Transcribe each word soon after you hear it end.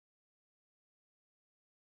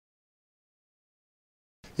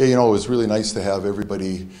Yeah, it was really nice to have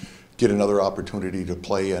everybody get another opportunity to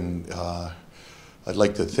play, and I'd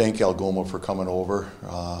like to thank Algoma for coming over.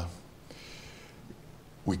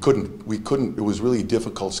 We couldn't. It was really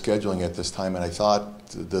difficult scheduling at this time, and I thought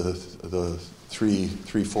the three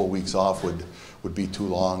full weeks off would be too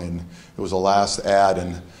long, and it was a last ad,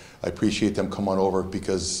 and I appreciate them coming over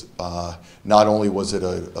because not only was it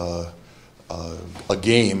a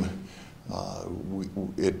game,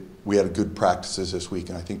 we had good practices this week,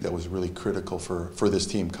 and I think that was really critical for this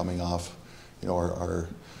team coming off, our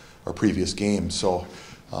previous game. So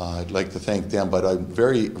I'd like to thank them, but I'm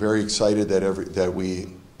very, very excited that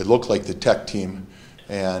it looked like the Tech team,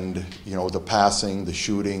 and the passing, the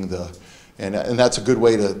shooting, and that's a good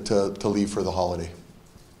way to leave for the holiday.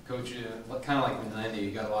 Coach, kind of like Monday,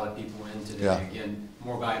 you got a lot of people in today. Yeah. Again,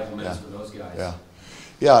 more valuable minutes for those guys. Yeah.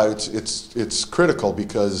 Yeah, it's critical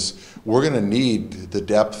because we're going to need the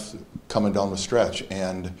depth coming down the stretch,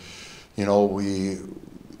 and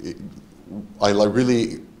I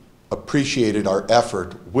really appreciated our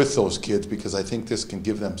effort with those kids because I think this can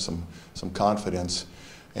give them some confidence.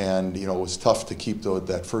 And it was tough to keep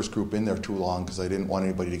that first group in there too long because I didn't want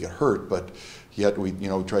anybody to get hurt, but yet we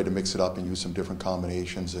tried to mix it up and use some different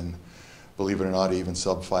combinations, and believe it or not, even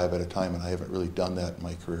sub 5 at a time, and I haven't really done that in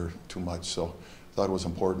my career too much. So I thought it was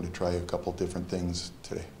important to try a couple different things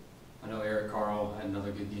today. I know Eric Carl had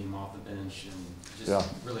another good game off the bench, and just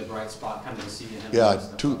really a bright spot kind of to see him. Yeah,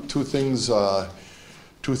 two things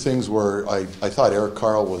were I thought Eric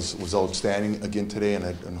Carl was outstanding again today,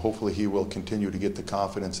 and hopefully he will continue to get the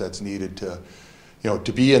confidence that's needed to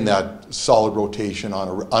be in that solid rotation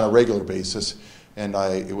on a regular basis. And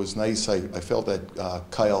it was nice. I felt that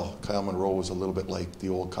Kyle Monroe was a little bit like the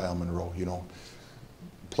old Kyle Monroe,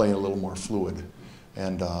 playing a little more fluid,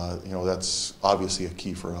 and that's obviously a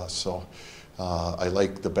key for us. So I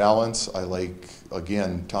like the balance. I like,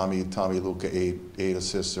 again, Tommy Luca, 8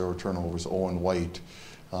 assists, 0 turnovers. Owen White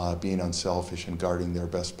being unselfish and guarding their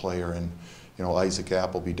best player, and Isaac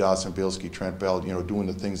Appleby, Dawson Bilski, Trent Bell, doing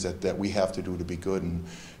the things that we have to do to be good,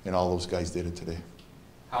 and all those guys did it today.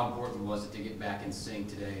 How important was it to get back in sync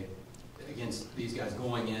today against these guys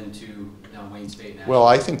going into Wayne State now? Well,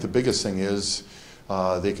 I think the biggest thing is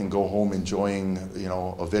they can go home enjoying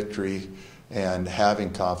a victory and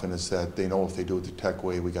having confidence that they know if they do it the Tech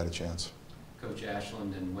way, we got a chance. Coach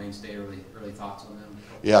Ashland and Wayne State, early thoughts on them?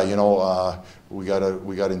 Yeah, we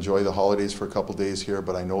gotta enjoy the holidays for a couple days here,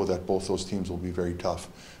 but I know that both those teams will be very tough.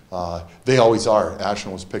 They always are.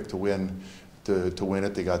 Ashland was picked to win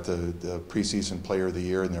it. They got the preseason player of the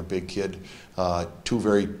year and their big kid. Two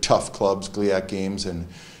very tough clubs, GLIAC games, and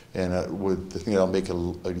the thing that'll make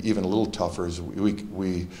it even a little tougher is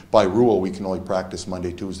we by rule we can only practice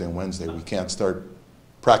Monday, Tuesday, and Wednesday. We can't start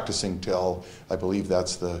practicing till I believe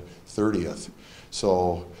that's the 30th.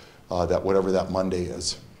 So that whatever that Monday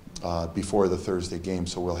is before the Thursday game.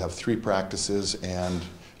 So we'll have 3 practices, and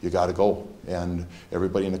you got to go, and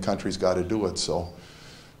everybody in the country's got to do it. So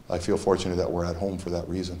I feel fortunate that we're at home for that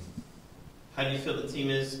reason. How do you feel the team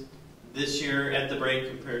is this year at the break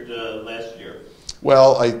compared to last year?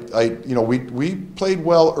 Well, we played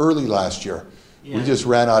well early last year. Yeah. We just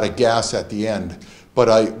ran out of gas at the end. But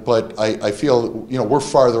I feel we're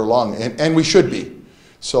farther along, and we should be.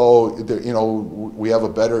 So we have a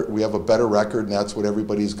better record, and that's what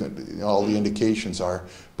everybody's all the indications are.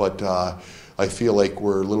 But I feel like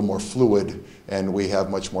we're a little more fluid, and we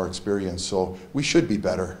have much more experience. So we should be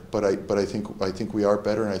better. But I think we are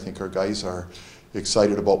better, and I think our guys are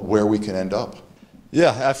excited about where we can end up.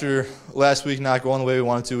 Yeah, after last week not going the way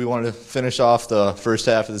we wanted to finish off the first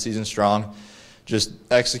half of the season strong, just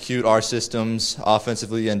execute our systems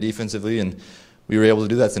offensively and defensively, and we were able to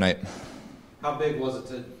do that tonight. How big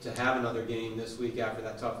was it to have another game this week after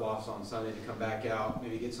that tough loss on Sunday, to come back out,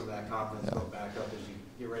 maybe get some of that confidence built back up as you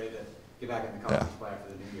get ready to get back in the conference play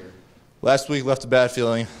after the new year? Last week left a bad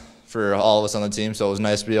feeling for all of us on the team, so it was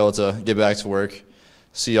nice to be able to get back to work,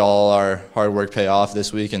 see all our hard work pay off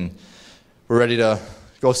this week, and we're ready to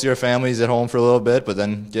go see our families at home for a little bit, but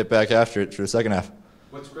then get back after it for the second half.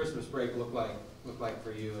 What's Christmas break look like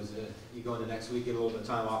for you? Is it you go into next week, get a little bit of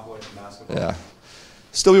time off away from basketball? Yeah.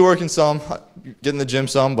 Still be working some, get in the gym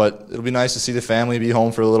some, but it'll be nice to see the family, be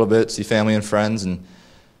home for a little bit, see family and friends, and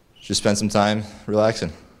just spend some time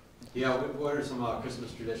relaxing. Yeah, what are some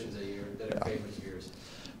Christmas traditions that are favorites of yours?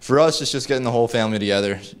 For us, it's just getting the whole family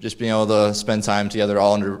together, just being able to spend time together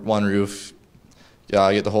all under one roof.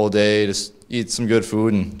 Yeah, get the whole day, just eat some good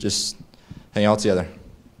food, and just hang out together.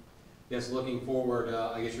 Yes, looking forward,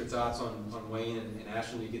 I guess your thoughts on Wayne and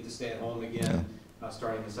Ashland. You get to stay at home again,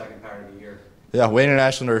 starting the second part of the year. Yeah, Wayne and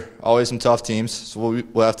Ashland are always some tough teams, so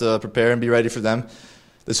we'll have to prepare and be ready for them.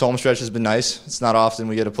 this home stretch has been nice. It's not often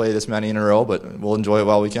we get to play this many in a row, but we'll enjoy it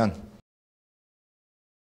while we can.